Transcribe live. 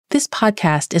This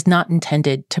podcast is not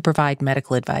intended to provide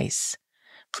medical advice.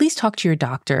 Please talk to your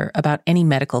doctor about any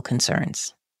medical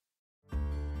concerns.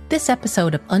 This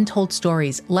episode of Untold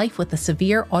Stories, Life with a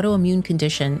Severe Autoimmune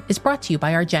Condition is brought to you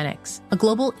by argenx, a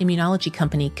global immunology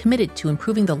company committed to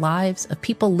improving the lives of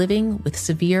people living with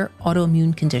severe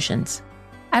autoimmune conditions.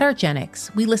 At argenx,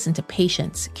 we listen to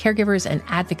patients, caregivers, and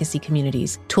advocacy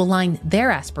communities to align their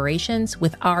aspirations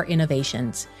with our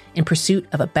innovations in pursuit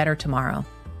of a better tomorrow.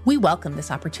 We welcome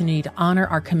this opportunity to honor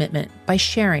our commitment by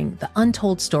sharing the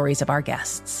untold stories of our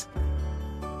guests.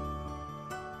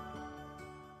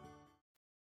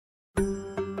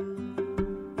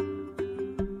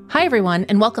 Hi, everyone,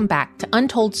 and welcome back to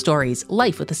Untold Stories,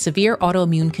 Life with a Severe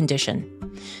Autoimmune Condition.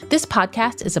 This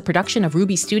podcast is a production of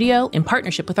Ruby Studio in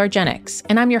partnership with argenx,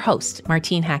 and I'm your host,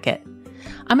 Martine Hackett.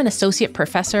 I'm an associate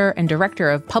professor and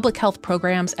director of public health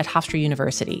programs at Hofstra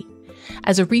University.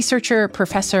 As a researcher,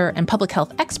 professor, and public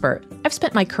health expert, I've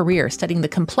spent my career studying the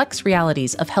complex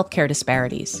realities of healthcare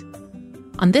disparities.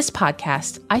 On this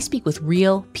podcast, I speak with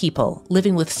real people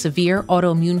living with severe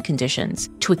autoimmune conditions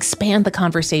to expand the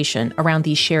conversation around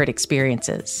these shared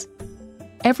experiences.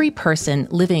 Every person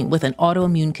living with an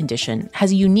autoimmune condition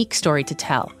has a unique story to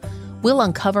tell. We'll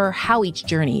uncover how each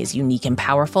journey is unique and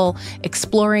powerful,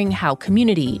 exploring how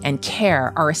community and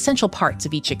care are essential parts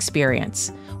of each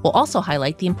experience. We'll also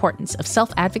highlight the importance of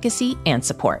self-advocacy and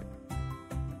support.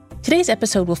 Today's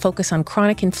episode will focus on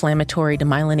chronic inflammatory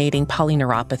demyelinating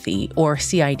polyneuropathy, or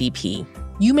CIDP.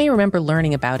 You may remember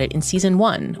learning about it in Season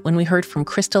 1 when we heard from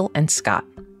Crystal and Scott.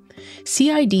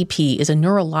 CIDP is a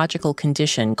neurological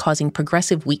condition causing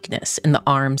progressive weakness in the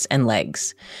arms and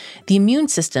legs. The immune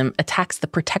system attacks the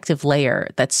protective layer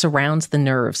that surrounds the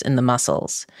nerves and the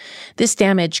muscles. This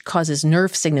damage causes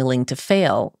nerve signaling to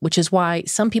fail, which is why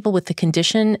some people with the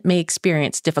condition may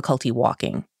experience difficulty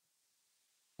walking.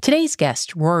 Today's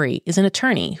guest, Rory, is an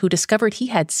attorney who discovered he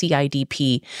had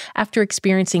CIDP after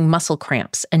experiencing muscle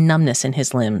cramps and numbness in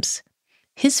his limbs.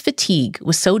 His fatigue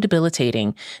was so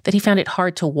debilitating that he found it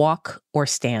hard to walk or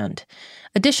stand.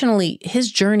 Additionally,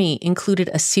 his journey included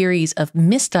a series of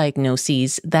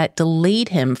misdiagnoses that delayed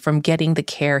him from getting the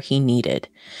care he needed.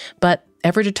 But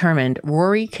ever determined,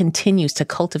 Rory continues to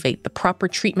cultivate the proper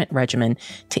treatment regimen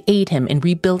to aid him in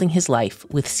rebuilding his life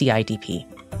with CIDP.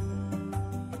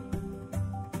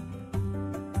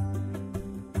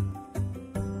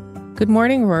 Good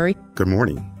morning, Rory. Good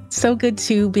morning. So good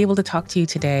to be able to talk to you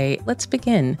today. Let's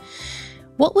begin.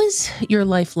 What was your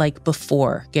life like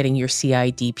before getting your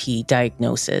CIDP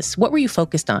diagnosis? What were you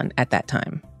focused on at that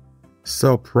time?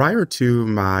 So prior to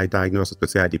my diagnosis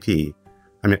with CIDP,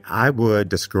 I would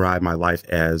describe my life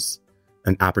as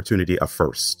an opportunity of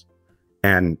first.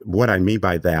 And what I mean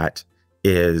by that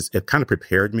is it kind of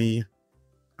prepared me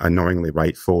unknowingly,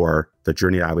 right, for the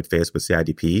journey I would face with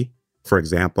CIDP. For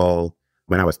example,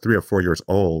 when I was 3 or 4 years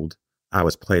old, I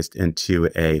was placed into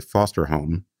a foster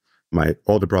home. My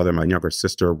older brother and my younger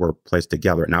sister were placed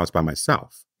together, and I was by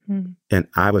myself. And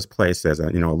I was placed as a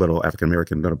little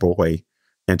African-American little boy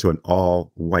into an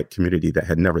all-white community that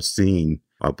had never seen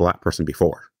a Black person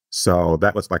before. So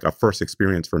that was like a first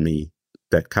experience for me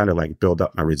that kind of like built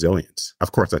up my resilience.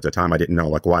 Of course, at the time, I didn't know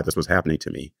like why this was happening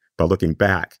to me. But looking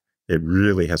back, it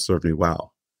really has served me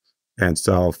well. And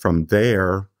so from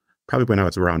there, probably when I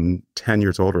was around 10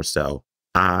 years old or so,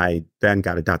 I then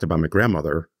got adopted by my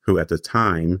grandmother, who at the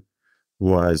time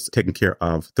was taking care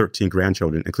of 13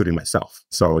 grandchildren, including myself.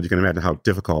 So you can imagine how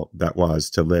difficult that was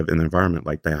to live in an environment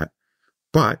like that.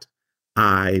 But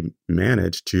I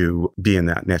managed to be in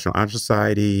that National Honor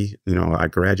Society. I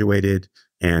graduated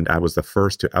and I was the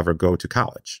first to ever go to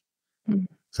college.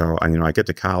 So, I get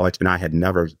to college and I had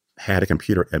never had a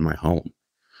computer in my home.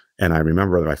 And I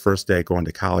remember my first day going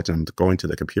to college and I'm going to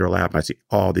the computer lab and I see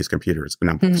all these computers and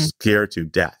I'm scared to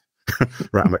death.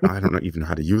 Right? I'm like, I don't even know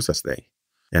how to use this thing.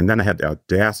 And then I had the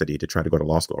audacity to try to go to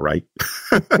law school, right?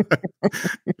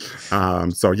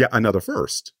 So yeah, another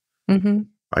first.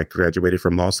 I graduated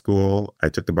from law school. I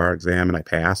took the bar exam and I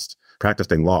passed,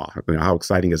 practicing law. How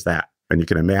exciting is that? And you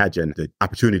can imagine the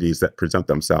opportunities that present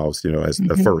themselves, as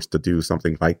the first to do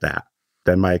something like that.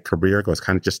 Then my career was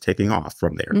kind of just taking off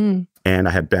from there. And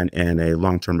I had been in a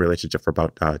long-term relationship for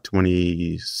about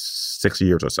 26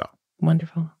 years or so.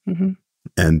 Wonderful.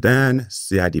 And then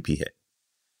CIDP hit.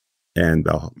 And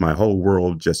my whole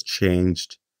world just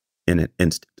changed in an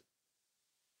instant.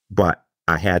 But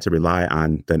I had to rely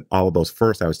on then all of those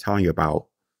firsts I was telling you about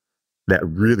that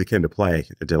really came to play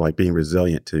to like being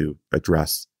resilient to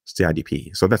address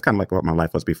CIDP. So that's kind of like what my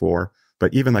life was before.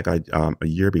 But even like a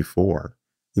year before,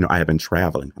 I had been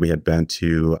traveling. We had been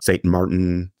to St.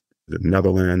 Martin, the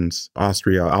Netherlands,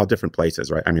 Austria, all different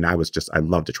places, right? I mean, I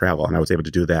love to travel, and I was able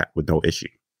to do that with no issue.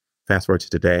 Fast forward to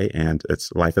today, and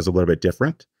life is a little bit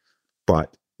different,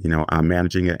 but, I'm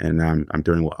managing it and I'm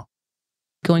doing well.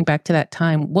 Going back to that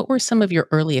time, what were some of your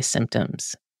earliest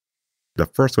symptoms? The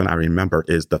first one I remember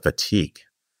is the fatigue.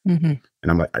 Mm-hmm.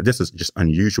 And I'm like, this is just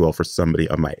unusual for somebody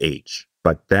of my age.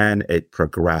 But then it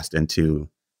progressed into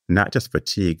not just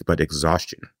fatigue, but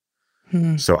exhaustion.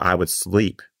 Mm-hmm. So I would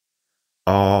sleep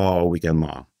all weekend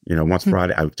long. Once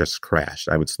Friday, I would just crash.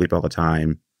 I would sleep all the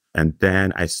time. And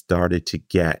then I started to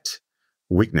get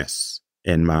weakness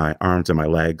in my arms and my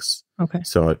legs. Okay.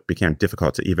 So it became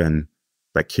difficult to even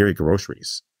carry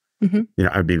groceries. Mm-hmm.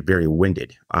 I'd be very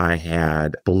winded. I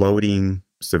had bloating,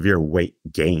 severe weight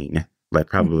gain,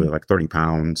 probably 30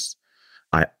 pounds.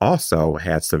 I also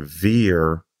had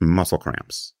severe muscle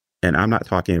cramps. And I'm not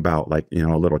talking about a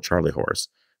little Charlie horse.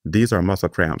 These are muscle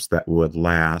cramps that would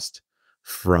last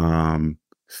from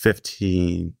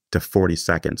 15 to 40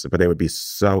 seconds, but they would be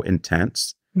so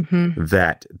intense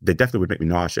that they definitely would make me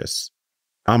nauseous,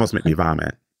 almost make me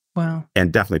vomit. Wow.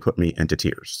 And definitely put me into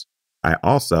tears. I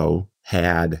also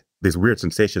had these weird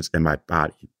sensations in my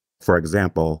body. For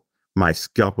example, my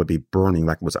scalp would be burning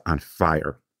like it was on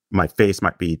fire. My face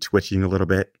might be twitching a little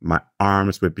bit. My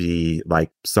arms would be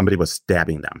like somebody was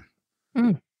stabbing them.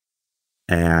 Mm.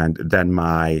 And then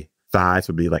my thighs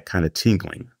would be kind of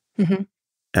tingling. Mm-hmm.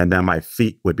 And then my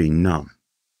feet would be numb.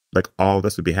 All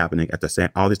this would be happening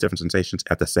all these different sensations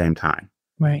at the same time.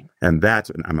 Right. And that's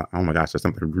when I'm like, oh my gosh, there's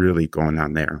something really going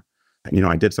on there.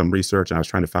 I did some research and I was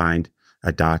trying to find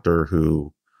a doctor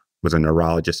who was a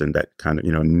neurologist and that kind of,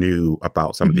 knew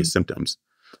about some of these symptoms.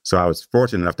 So I was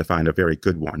fortunate enough to find a very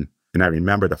good one. And I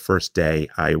remember the first day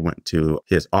I went to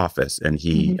his office and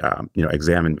he,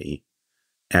 examined me,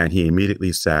 and he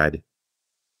immediately said,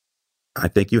 I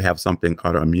think you have something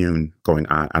autoimmune going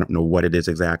on. I don't know what it is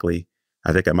exactly.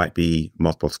 I think it might be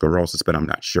multiple sclerosis, but I'm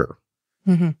not sure.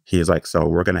 Mm-hmm. He's like, so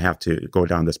we're going to have to go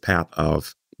down this path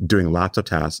of doing lots of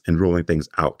tests and ruling things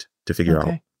out to figure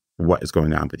out what is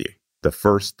going on with you. The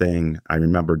first thing I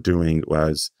remember doing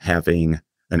was having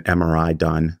an MRI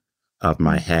done of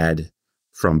my head.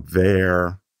 From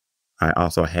there, I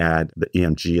also had the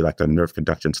EMG, the nerve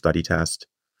conduction study test,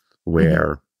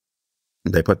 where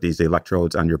they put these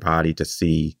electrodes on your body to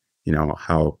see,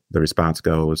 how the response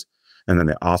goes. And then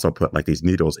they also put these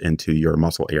needles into your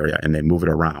muscle area and they move it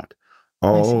around.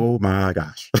 Oh my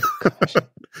gosh.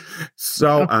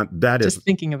 So that is just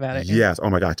thinking about it. Yes. Oh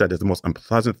my gosh. That is the most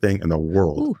unpleasant thing in the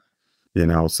world.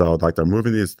 Ooh. So they're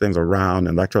moving these things around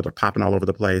and electrodes are popping all over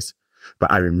the place.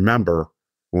 But I remember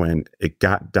when it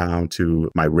got down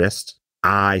to my wrist,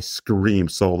 I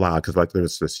screamed so loud because there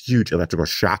was this huge electrical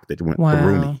shock that went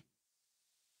through me.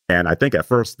 And I think at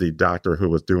first the doctor who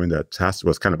was doing the test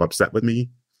was kind of upset with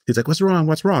me. He's like, what's wrong?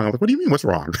 What's wrong? I'm like, what do you mean, what's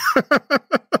wrong?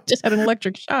 Just had an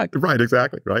electric shock. Right,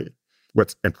 exactly, right.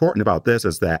 What's important about this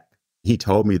is that he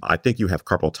told me, I think you have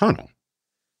carpal tunnel.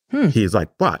 He's like,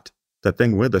 but the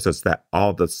thing with this is that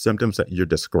all the symptoms that you're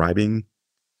describing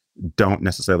don't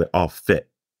necessarily all fit.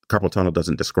 Carpal tunnel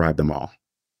doesn't describe them all.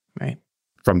 Right.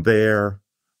 From there,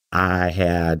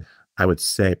 I would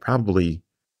say probably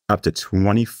up to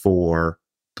 24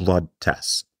 blood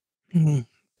tests.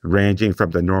 Ranging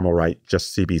from the normal,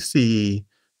 just CBC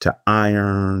to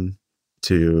iron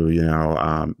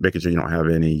to, making sure you don't have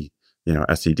any,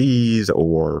 STDs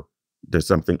or there's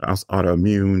something else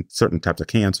autoimmune, certain types of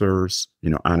cancers,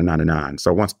 on and on and on.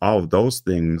 So once all of those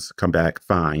things come back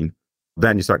fine,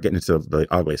 then you start getting into the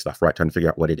ugly stuff, right? Trying to figure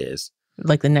out what it is.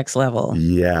 The next level.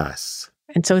 Yes.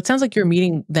 And so it sounds like you're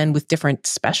meeting then with different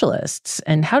specialists.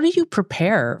 And how do you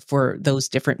prepare for those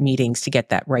different meetings to get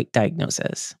that right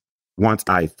diagnosis? Once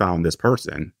I found this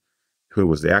person who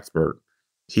was the expert,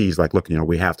 he's like, look,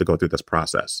 we have to go through this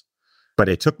process. But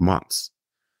it took months.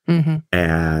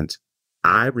 And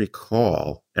I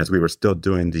recall, as we were still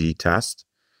doing the test,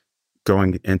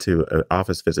 going into an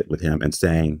office visit with him and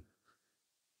saying,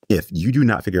 if you do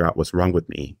not figure out what's wrong with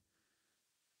me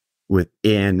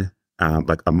within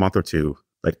a month or two,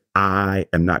 I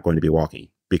am not going to be walking,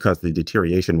 because the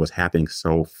deterioration was happening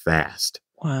so fast.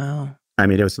 Wow. I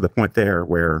mean, it was to the point there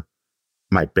where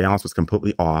my balance was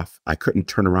completely off. I couldn't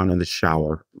turn around in the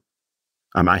shower.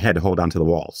 I had to hold on to the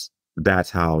walls. That's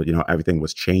how, everything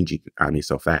was changing on me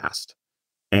so fast.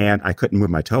 And I couldn't move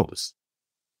my toes.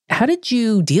 How did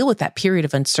you deal with that period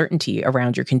of uncertainty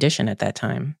around your condition at that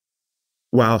time?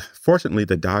 Well, fortunately,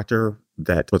 the doctor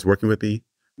that was working with me,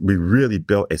 we really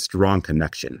built a strong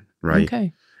connection, right?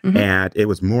 Okay. And it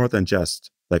was more than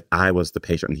just I was the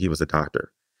patient and he was the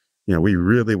doctor. We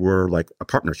really were a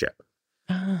partnership.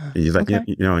 He's like, okay.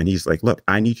 and he's like, look,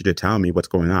 I need you to tell me what's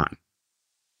going on.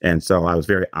 And so I was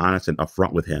very honest and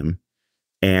upfront with him,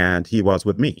 and he was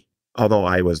with me. Although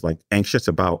I was like anxious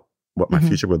about what my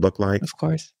future would look like, Of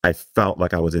course. I felt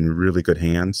like I was in really good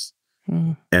hands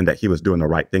and that he was doing the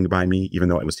right thing by me, even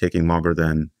though it was taking longer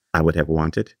than I would have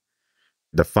wanted.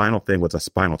 The final thing was a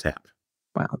spinal tap.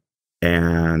 Wow.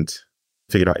 And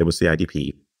figured out it was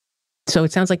CIDP. So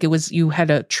it sounds like you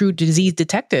had a true disease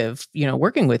detective,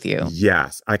 working with you.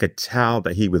 Yes, I could tell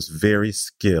that he was very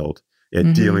skilled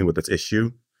at dealing with this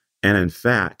issue. And in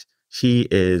fact, he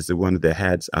is one of the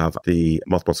heads of the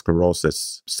multiple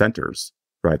sclerosis centers,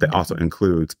 right? That also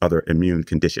includes other immune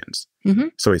conditions.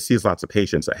 So he sees lots of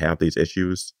patients that have these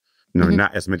issues,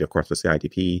 not as many, of course, with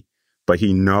CIDP, but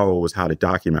he knows how to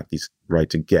document these, right,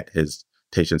 to get his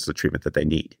patients the treatment that they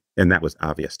need. And that was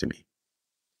obvious to me.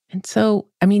 And so,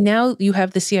 now you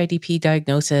have the CIDP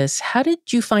diagnosis. How did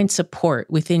you find support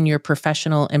within your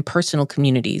professional and personal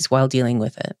communities while dealing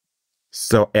with it?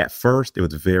 So at first, it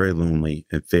was very lonely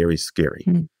and very scary.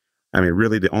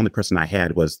 Really, the only person I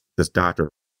had was this doctor.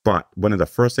 But one of the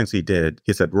first things he did,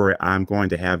 he said, Rory, I'm going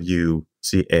to have you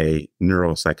see a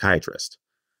neuropsychiatrist.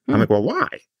 I'm like, well, why?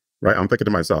 Right? I'm thinking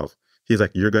to myself, he's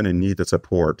like, you're going to need the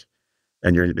support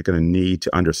and you're going to need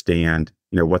to understand,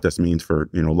 what this means for,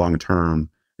 long term.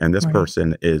 And this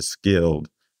person is skilled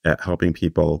at helping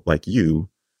people like you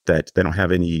that they don't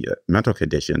have any mental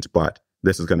conditions, but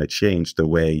this is going to change the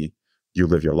way you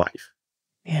live your life.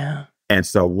 Yeah. And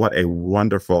so what a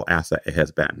wonderful asset it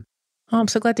has been. Oh, I'm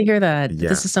so glad to hear that. Yeah.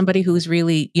 This is somebody who's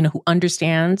really, who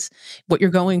understands what you're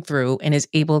going through and is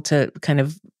able to kind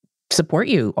of support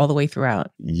you all the way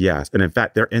throughout. Yes. And in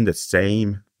fact, they're in the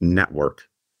same network.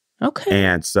 Okay.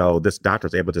 And so this doctor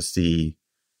is able to see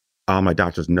all my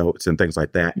doctor's notes and things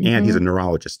like that. And he's a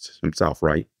neurologist himself,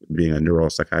 right? Being a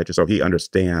neuropsychiatrist. So he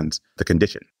understands the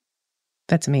condition.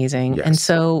 That's amazing. Yes. And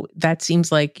so that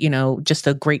seems like, just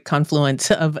a great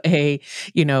confluence of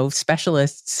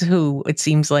specialists who it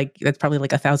seems like that's probably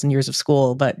like 1,000 years of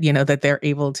school, but, that they're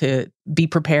able to be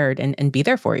prepared and be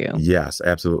there for you. Yes,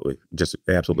 absolutely. Just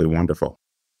absolutely wonderful.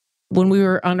 When we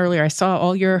were on earlier, I saw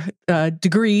all your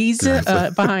degrees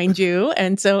behind you.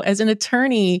 And so as an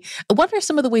attorney, what are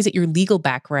some of the ways that your legal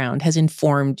background has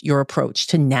informed your approach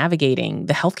to navigating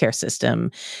the healthcare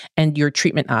system and your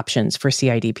treatment options for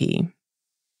CIDP?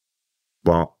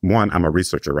 Well, one, I'm a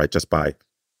researcher, right? Just by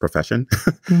profession.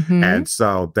 And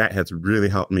so that has really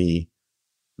helped me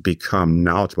become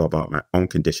knowledgeable about my own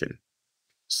condition.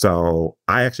 So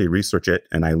I actually research it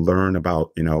and I learn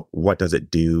about, what does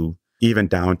it do? Even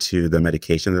down to the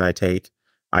medication that I take.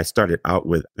 I started out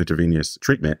with intravenous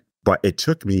treatment, but it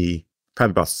took me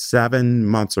probably about 7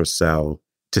 months or so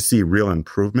to see real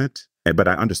improvement. But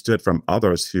I understood from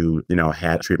others who,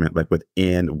 had treatment like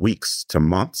within weeks to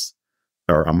months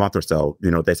or a month or so,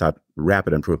 they saw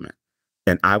rapid improvement.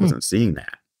 And I wasn't seeing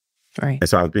that. Right. And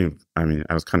so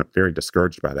I was kind of very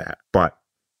discouraged by that. But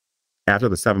after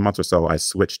the 7 months or so, I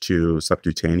switched to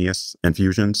subcutaneous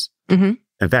infusions.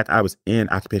 In fact, I was in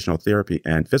occupational therapy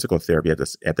and physical therapy at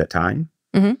that time.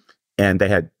 And they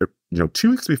had,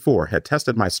 2 weeks before, had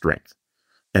tested my strength.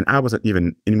 And I wasn't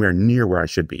even anywhere near where I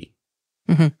should be.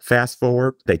 Fast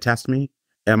forward, they test me,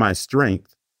 and my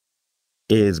strength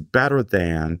is better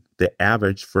than the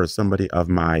average for somebody of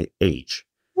my age.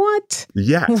 What?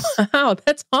 Yes. Wow,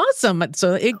 that's awesome.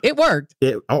 So it worked.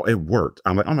 It worked.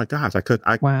 I'm like, oh my gosh,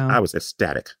 I was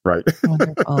ecstatic, right?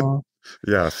 Wonderful.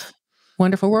 Yes.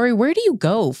 Wonderful. Rory, where do you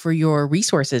go for your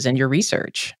resources and your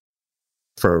research?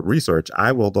 For research,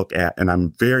 I will look at, and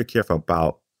I'm very careful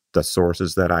about the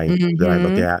sources that I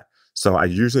look at. So I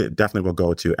usually definitely will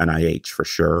go to NIH for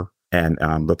sure and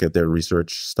look at their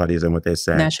research studies and what they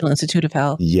say. National Institute of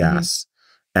Health. Yes.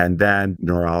 And then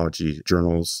neurology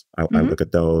journals, I look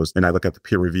at those and I look at the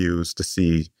peer reviews to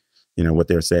see, what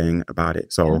they're saying about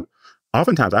it. So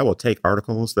oftentimes I will take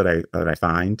articles that I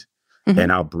find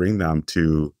and I'll bring them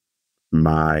to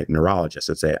my neurologist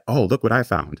and say, oh, look what I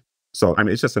found. So,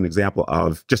 it's just an example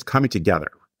of just coming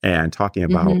together and talking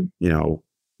about,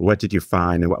 what did you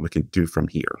find and what we can do from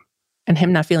here. And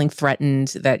him not feeling threatened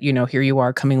that, here you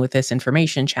are coming with this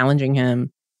information, challenging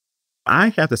him. I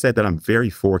have to say that I'm very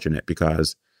fortunate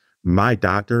because my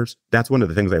doctors, that's one of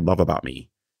the things they love about me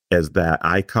is that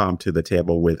I come to the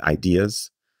table with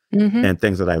ideas and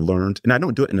things that I've learned. And I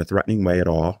don't do it in a threatening way at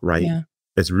all, right? Yeah.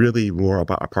 It's really more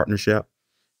about a partnership.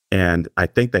 And I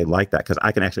think they like that because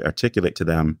I can actually articulate to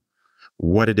them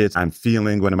what it is I'm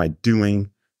feeling, what am I doing,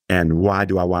 and why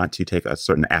do I want to take a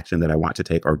certain action that I want to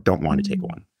take or don't want to take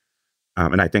one.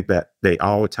 And I think that they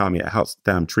always tell me it helps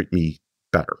them treat me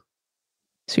better.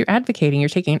 So you're advocating, you're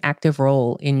taking an active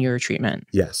role in your treatment.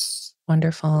 Yes.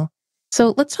 Wonderful.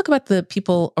 So let's talk about the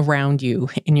people around you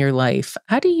in your life.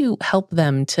 How do you help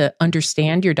them to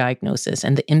understand your diagnosis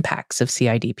and the impacts of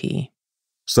CIDP?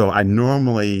 So I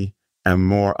normally am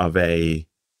more of a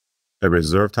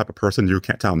reserved type of person. You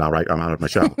can't tell now, right? I'm out of my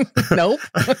shell. Nope.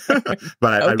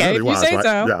 But I Okay, really if you was, say right?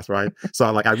 so. Yes, right. So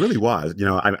like I really was,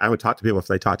 I would talk to people if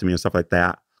they talked to me and stuff like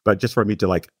that. But just for me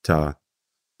to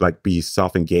be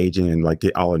self-engaging and like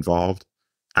get all involved,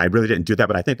 I really didn't do that.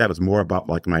 But I think that was more about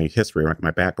like my history, like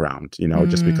my background,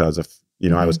 just because of,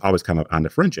 I was always kind of on the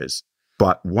fringes.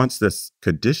 But once this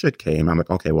condition came, I'm like,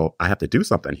 okay, well, I have to do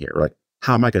something here. Like,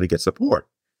 how am I going to get support?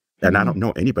 And I don't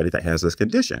know anybody that has this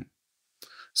condition.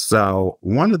 So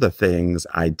one of the things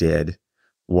I did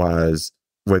was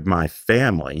with my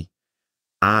family,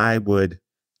 I would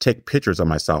take pictures of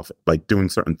myself, like doing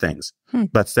certain things.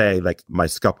 Let's say like my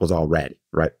scalp was all red,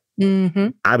 right?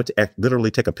 I would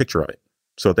literally take a picture of it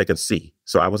so they could see.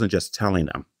 So I wasn't just telling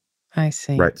them. I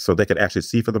see. Right. So they could actually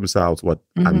see for themselves what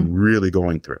I'm really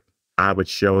going through. I would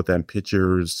show them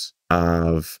pictures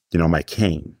of, my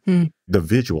cane. The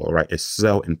visual, right, is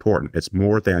so important. It's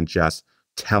more than just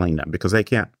telling them because they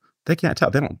can't tell.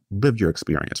 They don't live your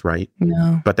experience, right?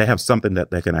 No. But they have something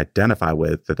that they can identify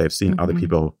with that they've seen other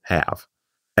people have.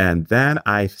 And then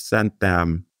I sent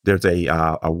them, there's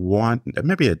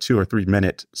maybe a 2 or 3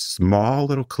 minute small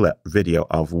little clip video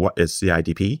of what is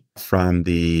CIDP from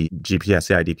the GPS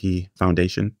CIDP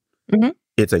Foundation.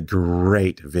 It's a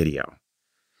great video.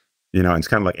 It's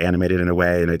kind of like animated in a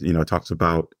way. And it, talks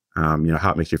about, how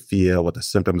it makes you feel, what the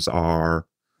symptoms are.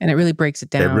 And it really breaks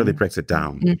it down. It really breaks it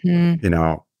down,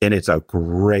 and it's a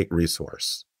great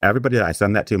resource. Everybody that I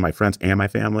send that to, my friends and my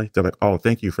family, they're like, oh,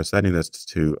 thank you for sending this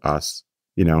to us.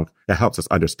 It helps us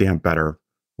understand better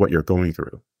what you're going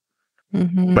through.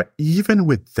 But even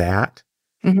with that,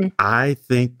 I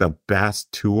think the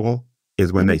best tool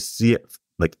is when they see it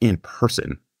like in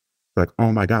person, like,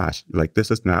 oh my gosh, like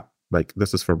this is not like,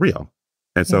 this is for real.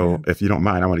 And so if you don't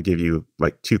mind, I want to give you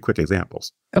like 2 quick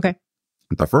examples. Okay.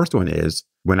 The first one is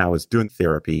when I was doing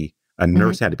therapy, a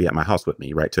nurse had to be at my house with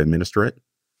me, right, to administer it.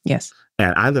 Yes.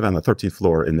 And I live on the 13th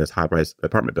floor in this high-rise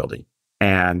apartment building.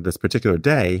 And this particular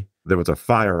day, there was a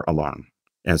fire alarm.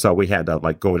 And so we had to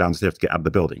like go downstairs to get out of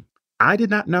the building. I did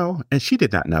not know, and she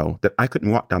did not know, that I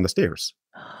couldn't walk down the stairs.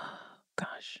 Oh,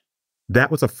 gosh.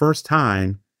 That was the first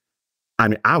time. I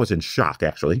mean, I was in shock,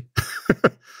 actually.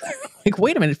 Like,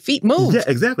 wait a minute, feet moved. Yeah,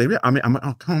 exactly. Yeah. I mean, I'm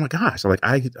like, oh my gosh. Like,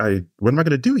 I what am I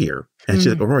going to do here? And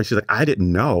she's like, Aurora, she's like, I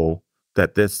didn't know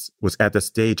that this was at the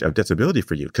stage of disability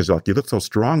for you because like you look so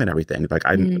strong and everything. Like,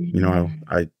 I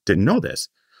didn't know this.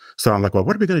 So I'm like, well,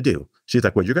 what are we going to do? She's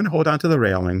like, well, you're going to hold on to the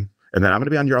railing, and then I'm going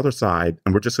to be on your other side,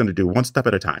 and we're just going to do one step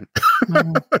at a time.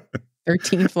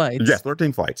 13 flights. Yes,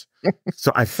 13 flights.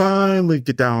 So I finally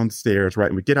get downstairs, right,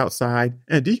 and we get outside.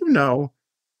 And do you know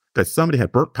that somebody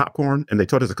had burnt popcorn and they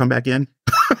told us to come back in?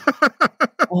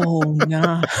 Oh,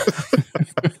 no.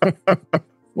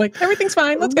 Like, everything's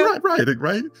fine. Let's go.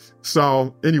 Right.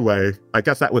 So anyway, I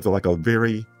guess that was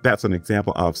that's an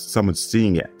example of someone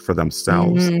seeing it for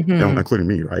themselves, including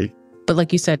me, right? But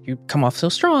like you said, you come off so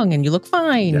strong and you look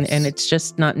fine. Yes. And it's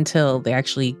just not until they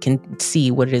actually can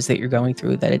see what it is that you're going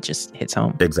through that it just hits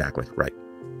home. Exactly, right.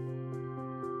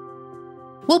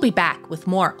 We'll be back with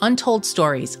more untold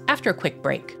stories after a quick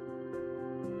break.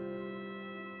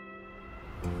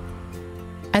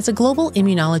 As a global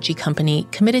immunology company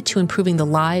committed to improving the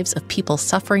lives of people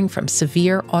suffering from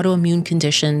severe autoimmune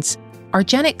conditions,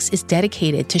 argenx is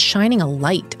dedicated to shining a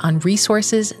light on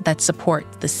resources that support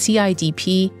the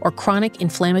CIDP, or chronic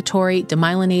inflammatory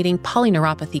demyelinating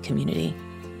polyneuropathy community.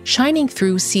 Shining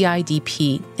Through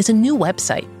CIDP is a new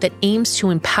website that aims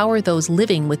to empower those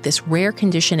living with this rare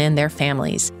condition and their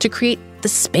families to create the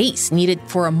space needed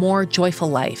for a more joyful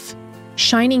life.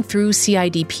 Shining Through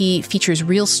CIDP features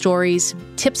real stories,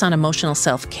 tips on emotional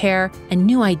self-care, and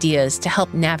new ideas to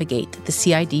help navigate the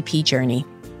CIDP journey.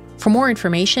 For more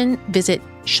information, visit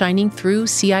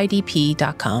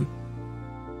shiningthroughcidp.com.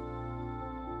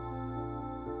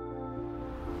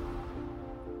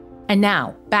 And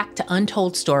now, back to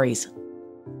Untold Stories.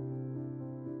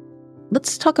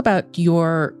 Let's talk about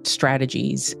your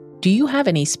strategies. Do you have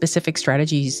any specific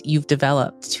strategies you've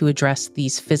developed to address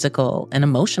these physical and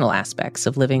emotional aspects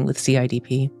of living with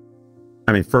CIDP?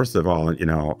 I mean, first of all,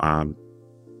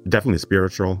 definitely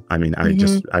spiritual. I mean,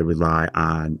 I rely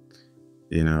on,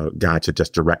 God to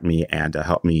just direct me and to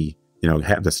help me,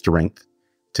 have the strength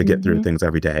to get through things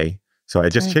every day. So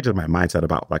it just changes my mindset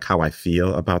about like how I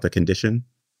feel about the condition.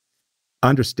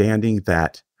 Understanding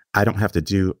that I don't have to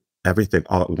do everything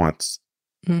all at once,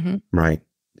 right?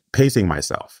 Pacing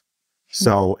myself.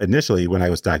 So initially when I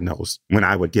was diagnosed, when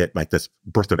I would get like this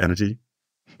burst of energy,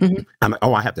 Mhm. I'm like,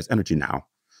 oh, I have this energy now.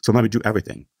 So let me do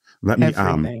everything. Let me,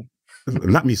 Everything.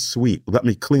 let me sweep. Let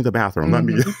me clean the bathroom. Let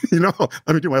me, Mhm.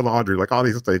 let me do my laundry. Like all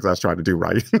these things I was trying to do,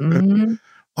 right? Mhm.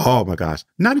 Oh my gosh.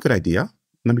 Not a good idea.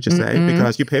 Let me just say, Mm-mm.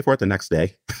 because you pay for it the next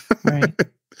day. Right.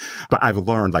 But I've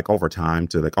learned like over time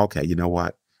to like, okay, you know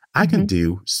what? I can Mhm.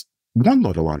 do one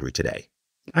load of laundry today.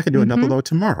 I can do another Mhm. load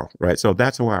tomorrow, right? So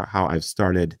that's how I've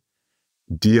started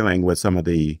dealing with some of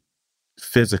the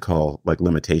physical like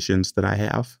limitations that I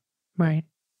have. Right.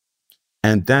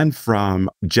 And then from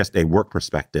just a work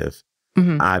perspective,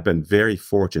 Mhm. I've been very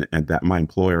fortunate in that my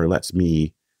employer lets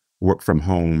me work from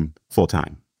home full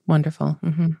time. Wonderful.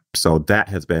 Mhm. So that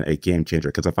has been a game changer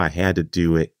because if I had to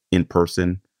do it in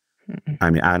person, Mm-mm. I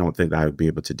mean, I don't think I would be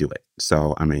able to do it.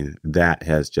 So, I mean, that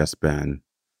has just been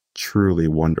truly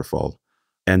wonderful.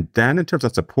 And then in terms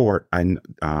of support,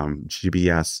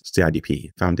 GBS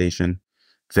CIDP Foundation,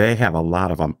 they have a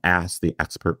lot of Ask the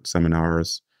Expert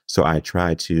seminars. So I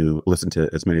try to listen to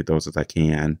as many of those as I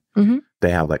can. Mhm.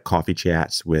 They have like coffee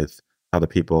chats with other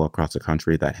people across the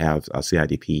country that have a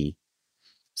CIDP.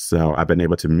 So I've been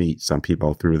able to meet some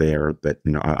people through there that,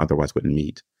 I otherwise wouldn't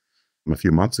meet. A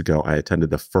few months ago, I attended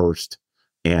the first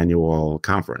annual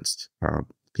conference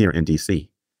here in DC.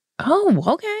 Oh,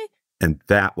 okay. And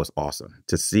that was awesome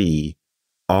to see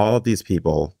all of these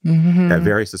people at Mhm.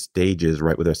 various stages,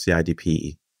 right, with their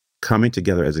CIDP coming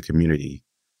together as a community.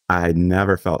 I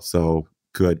never felt so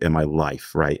good in my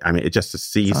life, right? I mean, it just to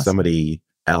see That's awesome. somebody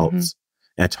Mhm. else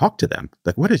and talk to them.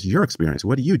 Like, what is your experience?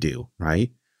 What do you do,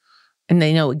 right? And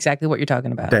they know exactly what you're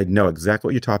talking about. They know exactly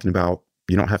what you're talking about.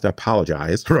 You don't have to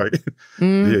apologize, right?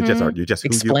 You just are. Mhm. You're just who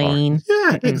you are. Explain.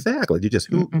 Yeah, Mm-mm. exactly. You just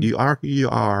Mm-mm. who you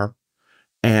are.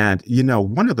 And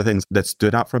one of the things that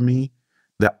stood out for me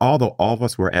that although all of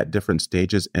us were at different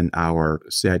stages in our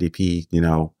CIDP,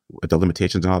 the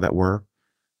limitations and all that were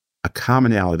a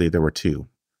commonality. There were two.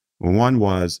 One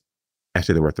was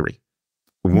actually there were three.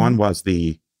 Mhm. One was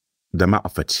the amount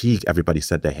of fatigue everybody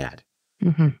said they had.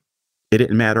 Mhm. It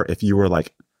didn't matter if you were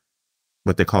like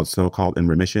what they called so-called in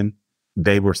remission.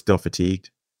 They were still fatigued.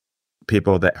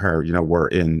 People that were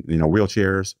in,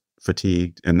 wheelchairs,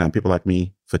 fatigued. And then people like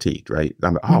me, fatigued, right?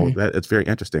 I'm like, oh, Mhm. it's very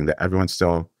interesting that everyone's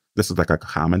still, this is like a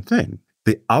common thing.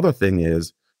 The other thing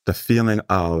is the feeling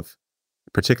of,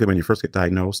 particularly when you first get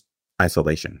diagnosed,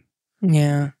 isolation.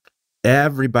 Yeah.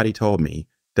 Everybody told me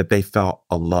that they felt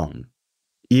alone.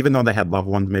 Even though they had loved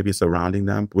ones maybe surrounding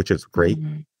them, which is great,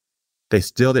 Mhm. they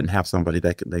still didn't have somebody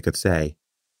that they could say,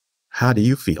 how do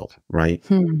you feel, right?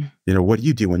 Hmm. What do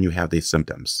you do when you have these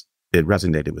symptoms? It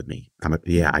resonated with me. I'm like,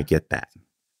 yeah, I Yeah. get that.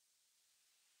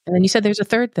 And then you said there's a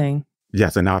third thing.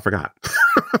 Yes, and now I forgot.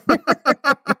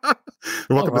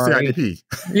 Don't Welcome to worry. CIDP.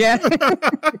 Yeah.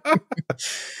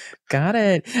 Got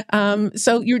it.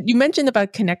 So you mentioned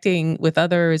about connecting with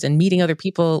others and meeting other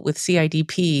people with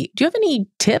CIDP. Do you have any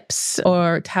tips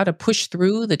or how to push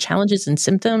through the challenges and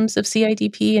symptoms of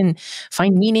CIDP and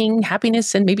find meaning,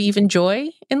 happiness, and maybe even joy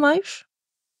in life?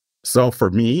 So for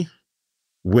me,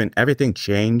 when everything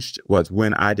changed was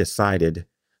when I decided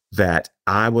that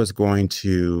I was going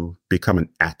to become an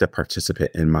active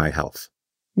participant in my health,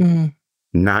 Mm,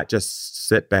 not just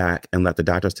sit back and let the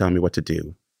doctors tell me what to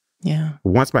do. yeah.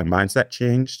 Once my mindset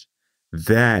changed,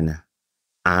 then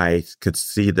I could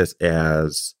see this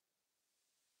as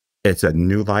it's a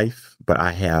new life, but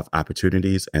I have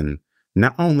opportunities. And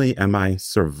not only am I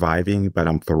surviving, but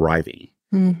I'm thriving.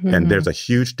 And Hmm. there's a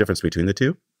huge difference between the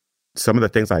two. Some of the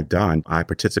things I've done, I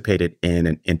participated in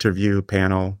an interview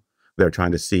panel. They're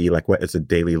trying to see like what is a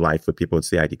daily life with people with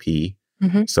CIDP.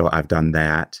 Hmm. So I've done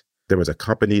that. There was a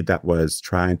company that was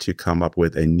trying to come up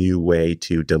with a new way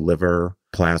to deliver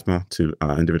plasma to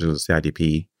individuals with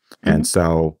CIDP. Hmm. And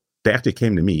so they actually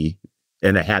came to me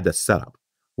and they had this setup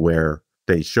where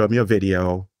they showed me a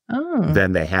video, Oh.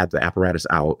 then they had the apparatus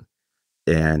out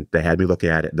and they had me look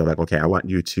at it. They're like, okay, I want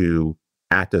you to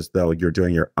act as though you're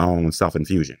doing your own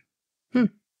self-infusion. Hmm.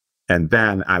 And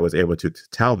then I was able to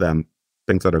tell them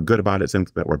things that are good about it,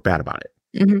 things that were bad about it.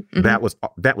 Hmm. Hmm.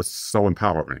 That was so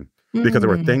empowering because there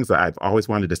were Mm. things that I've always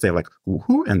wanted to say, like,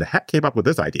 who in the heck came up with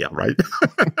this idea, right?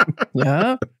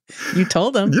 Yeah. You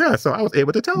told them. Yeah, so I was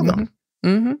able to tell Hmm. them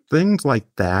Hmm. things like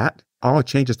that. All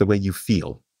changes the way you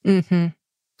feel. Hmm.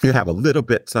 You have a little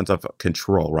bit sense of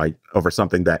control, right, over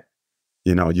something that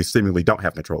you seemingly don't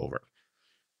have control over,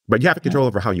 but you have Yeah. control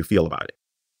over how you feel about it.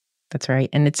 That's right.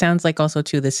 And it sounds like also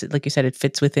too this, like you said, it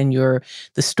fits within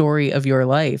the story of your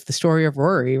life, the story of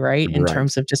Rory, right? In Right.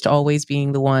 terms of just always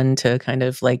being the one to kind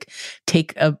of like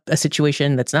take a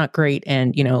situation that's not great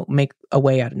and, make a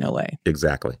way out of no way.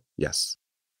 Exactly. Yes.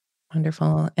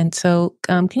 Wonderful. And so,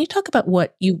 can you talk about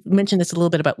what you mentioned this a little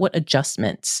bit about what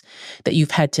adjustments that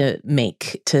you've had to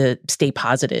make to stay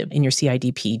positive in your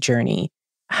CIDP journey?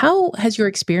 How has your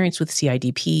experience with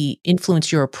CIDP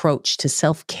influenced your approach to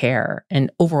self-care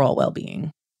and overall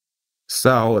well-being?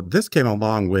 So this came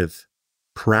along with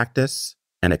practice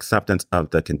and acceptance of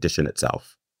the condition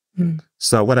itself. Mm.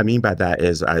 So what I mean by that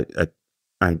is I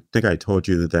think I told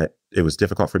you that it was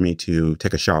difficult for me to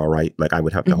take a shower, right? Like I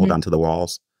would have to hold Mm-hmm. on to the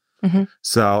walls. Mm-hmm.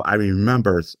 So I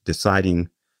remember deciding,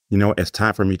 it's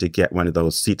time for me to get one of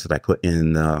those seats that I put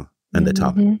in the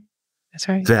tub. Mm-hmm. That's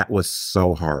right. That was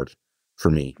so hard for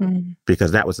me Mm.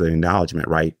 because that was the acknowledgement,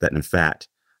 right? That in fact,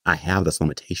 I have this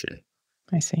limitation.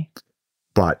 I see.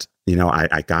 But,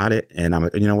 I got it. And I'm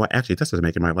like, you know what? Actually, this is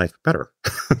making my life better,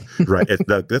 right?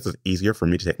 This is easier for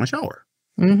me to take my shower,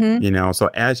 Mm-hmm. So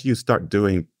as you start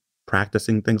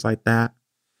practicing things like that,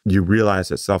 you realize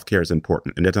that self-care is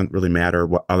important and it doesn't really matter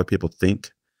what other people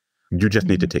think. You just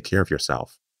need to take care of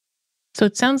yourself. So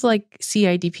it sounds like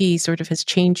CIDP sort of has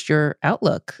changed your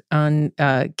outlook on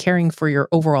caring for your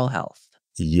overall health.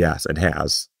 Yes, it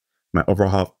has. My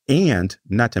overall health, and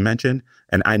not to mention,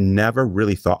 and I never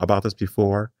really thought about this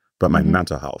before, but my Mm-hmm.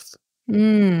 mental health.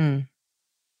 Mm.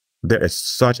 There is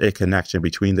such a connection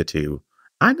between the two.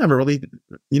 I never really,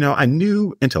 I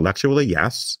knew intellectually,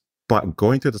 yes, but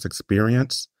going through this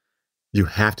experience, you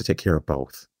have to take care of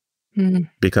both. Mm.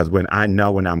 Because when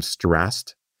I'm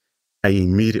stressed, I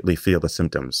immediately feel the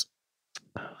symptoms.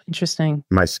 Oh, interesting.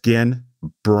 My skin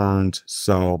burns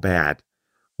so bad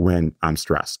when I'm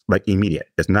stressed, like immediate.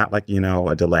 It's not like,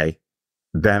 a delay.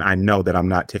 Then I know that I'm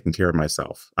not taking care of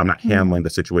myself. I'm not handling the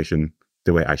situation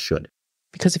the way I should.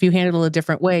 Because if you handle it a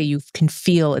different way, you can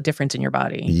feel a difference in your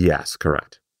body. Yes,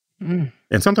 correct. Mm.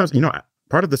 And sometimes,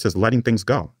 part of this is letting things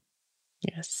go,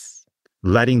 Yes.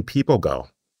 letting people go,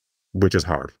 which is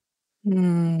hard.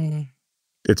 Mm.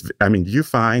 You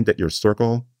find that your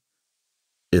circle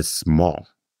is small.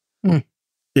 Mm.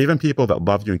 Even people that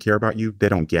love you and care about you, they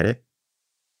don't get it.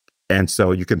 And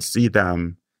so you can see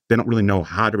them, they don't really know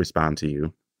how to respond to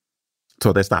you.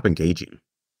 So they stop engaging.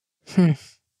 Hmm.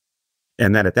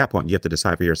 And then at that point, you have to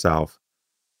decide for yourself,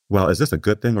 well, is this a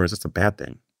good thing or is this a bad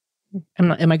thing?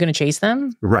 Am I going to chase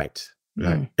them? Right.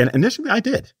 Right. And initially I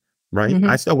did, right? Mm-hmm.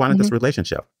 I still wanted this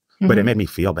relationship, but it made me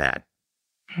feel bad.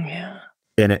 Yeah.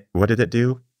 And what did it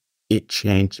do? It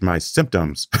changed my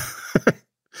symptoms.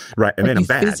 Right. It made them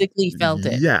bad. Physically felt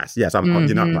it. Yes. I'm not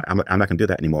going to do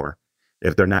that anymore.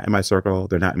 If they're not in my circle,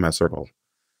 they're not in my circle.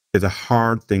 It's a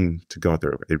hard thing to go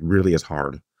through. It really is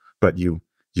hard, but you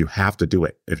have to do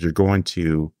it. If you're going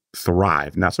to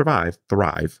thrive, not survive,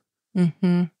 thrive.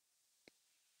 Mm-hmm.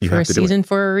 You for have a to do season it.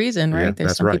 for a reason, right? Yeah, There's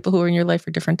that's some right. people who are in your life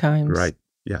for different times. Right.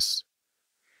 Yes.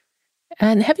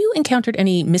 And have you encountered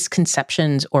any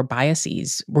misconceptions or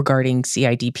biases regarding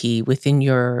CIDP within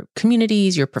your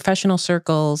communities, your professional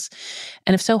circles?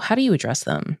 And if so, how do you address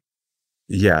them?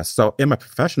 Yeah. So in my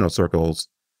professional circles,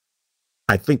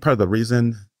 I think part of the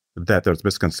reason that there's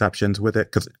misconceptions with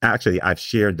it, because actually I've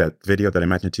shared that video that I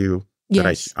mentioned to you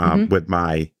Yes. with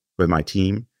my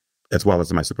team as well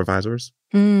as my supervisors.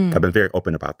 Mm. I've been very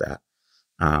open about that,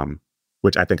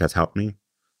 which I think has helped me.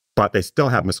 But they still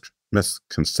have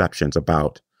misconceptions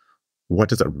about what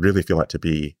does it really feel like to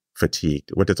be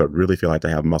fatigued? What does it really feel like to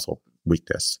have muscle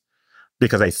weakness?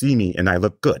 Because they see me and I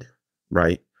look good,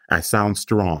 right? I sound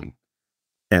strong.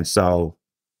 And so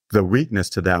the weakness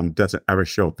to them doesn't ever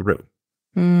show through.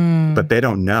 Mm. But they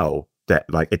don't know that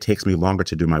it takes me longer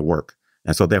to do my work.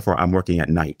 And so therefore I'm working at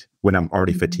night when I'm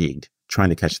already fatigued, trying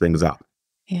to catch things up.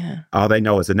 Yeah. All they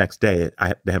know is the next day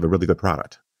they have a really good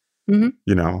product, Mm-hmm.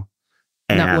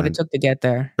 And, Not what it took to get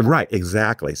there. Right,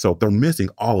 exactly. So they're missing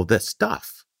all of this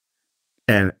stuff.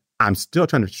 And I'm still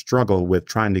trying to struggle with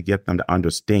trying to get them to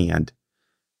understand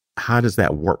how does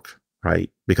that work, right?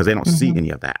 Because they don't see any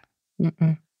of that.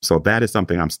 Mm-mm. So that is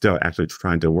something I'm still actually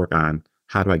trying to work on.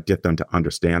 How do I get them to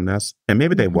understand this? And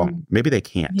maybe they won't. Maybe they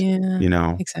can't.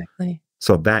 Yeah, exactly.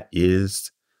 So that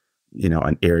is,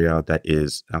 an area that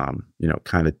is,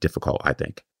 kind of difficult, I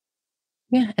think.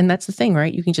 Yeah. And that's the thing,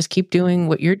 right? You can just keep doing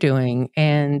what you're doing.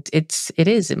 And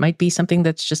it might be something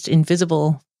that's just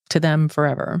invisible to them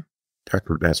forever.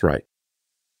 That's right.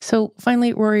 So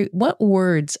finally, Rory, what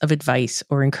words of advice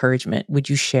or encouragement would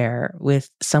you share with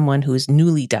someone who is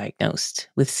newly diagnosed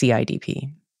with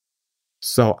CIDP?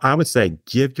 So I would say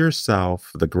give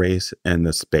yourself the grace and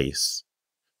the space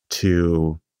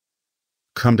to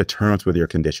come to terms with your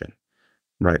condition,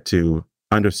 right? To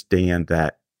understand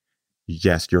that,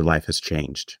 yes, your life has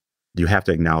changed. You have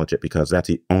to acknowledge it because that's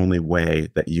the only way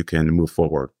that you can move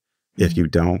forward. If you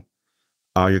don't,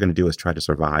 all you're going to do is try to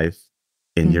survive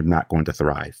and you're not going to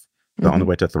thrive. The only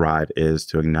way to thrive is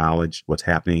to acknowledge what's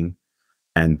happening.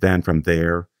 And then from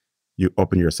there, you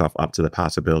open yourself up to the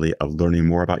possibility of learning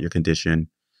more about your condition,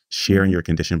 sharing your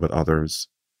condition with others,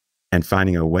 and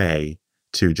finding a way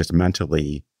to just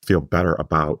mentally feel better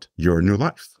about your new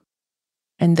life.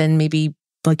 And then maybe,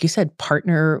 like you said,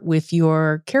 partner with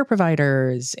your care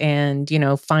providers and,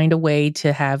 find a way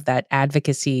to have that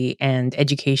advocacy and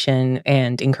education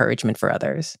and encouragement for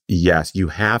others. Yes, you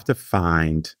have to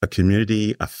find a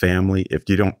community, a family. If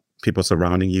you don't, people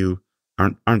surrounding you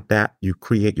aren't that, you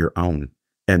create your own.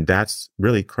 And that's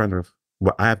really kind of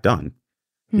what I have done.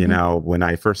 When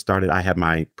I first started, I had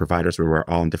my providers who were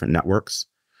all in different networks.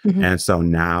 And so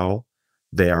now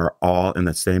they are all in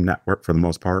the same network for the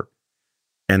most part.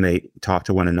 And they talk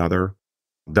to one another.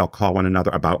 They'll call one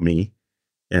another about me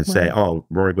and say, oh,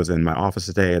 Rory was in my office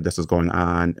today, and this is going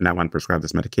on, and I want to prescribe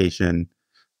this medication.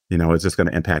 Is this going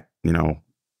to impact,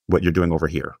 what you're doing over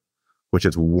here? Which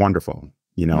is wonderful,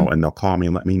 and they'll call me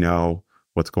and let me know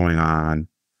what's going on.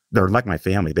 They're like my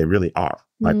family. They really are.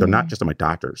 Like, they're not just my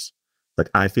doctors. Like,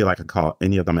 I feel like I can call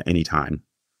any of them at any time.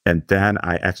 And then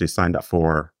I actually signed up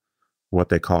for what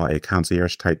they call a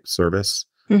concierge type service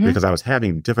because I was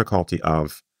having difficulty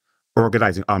of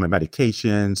organizing all my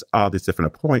medications, all these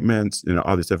different appointments,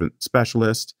 all these different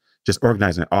specialists. Just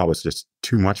organizing it all was just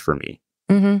too much for me.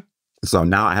 So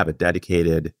now I have a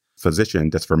dedicated physician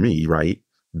that's for me, right?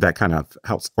 That kind of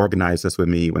helps organize this with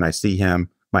me. When I see him,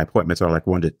 my appointments are like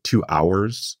 1 to 2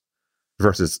 hours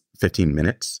versus 15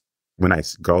 minutes. When I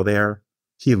go there,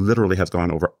 he literally has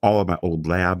gone over all of my old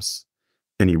labs,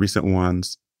 any recent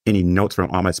ones, any notes from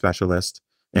all my specialists.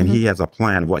 And he has a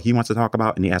plan of what he wants to talk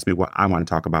about. And he asked me what I want to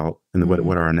talk about and what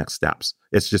are our next steps.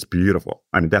 It's just beautiful.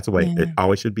 I mean, that's the way it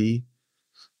always should be.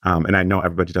 And I know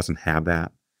everybody doesn't have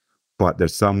that, but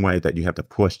there's some way that you have to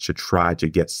push to try to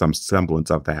get some semblance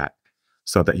of that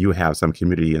so that you have some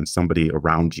community and somebody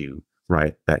around you,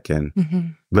 right, that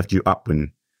can lift you up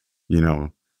when,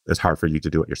 it's hard for you to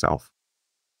do it yourself.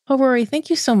 Well, Rory, thank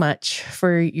you so much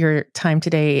for your time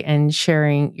today and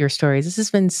sharing your stories. This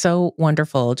has been so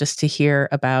wonderful just to hear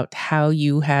about how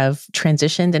you have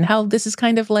transitioned and how this is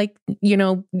kind of like,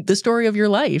 the story of your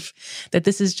life, that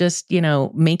this is just,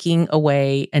 making a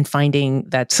way and finding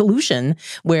that solution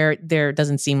where there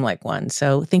doesn't seem like one.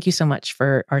 So thank you so much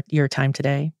for your time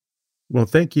today. Well,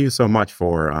 thank you so much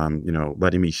for,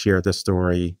 letting me share this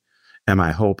story. And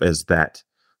my hope is that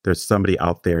there's somebody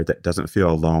out there that doesn't feel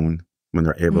alone when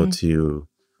they're able to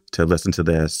listen to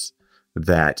this,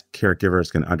 that caregivers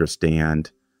can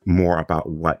understand more about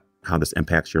how this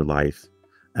impacts your life.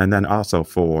 And then also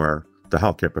for the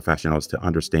healthcare professionals to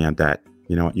understand that,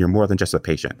 you're more than just a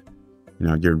patient.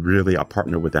 You're really a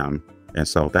partner with them. And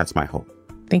so that's my hope.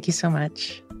 Thank you so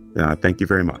much. Thank you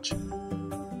very much.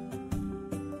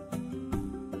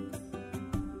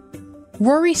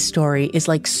 Rory's story is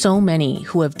like so many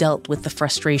who have dealt with the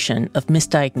frustration of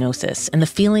misdiagnosis and the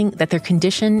feeling that their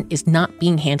condition is not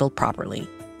being handled properly.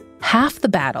 Half the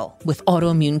battle with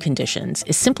autoimmune conditions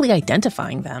is simply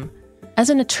identifying them.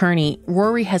 As an attorney,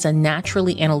 Rory has a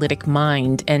naturally analytic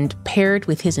mind, and paired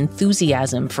with his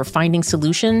enthusiasm for finding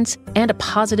solutions and a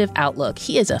positive outlook,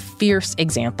 he is a fierce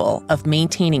example of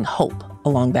maintaining hope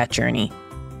along that journey.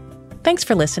 Thanks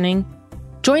for listening.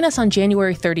 Join us on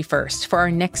January 31st for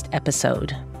our next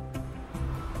episode.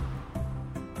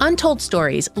 Untold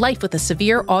Stories, Life with a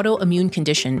Severe Autoimmune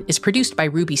Condition is produced by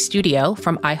Ruby Studio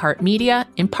from iHeartMedia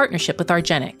in partnership with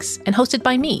Argenix and hosted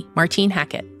by me, Martine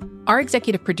Hackett. Our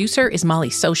executive producer is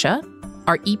Molly Sosha.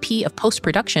 Our EP of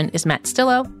post-production is Matt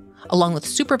Stillo, along with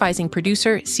supervising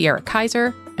producer Sierra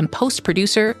Kaiser and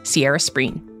post-producer Sierra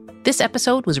Spreen. This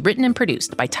episode was written and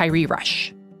produced by Tyree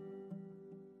Rush.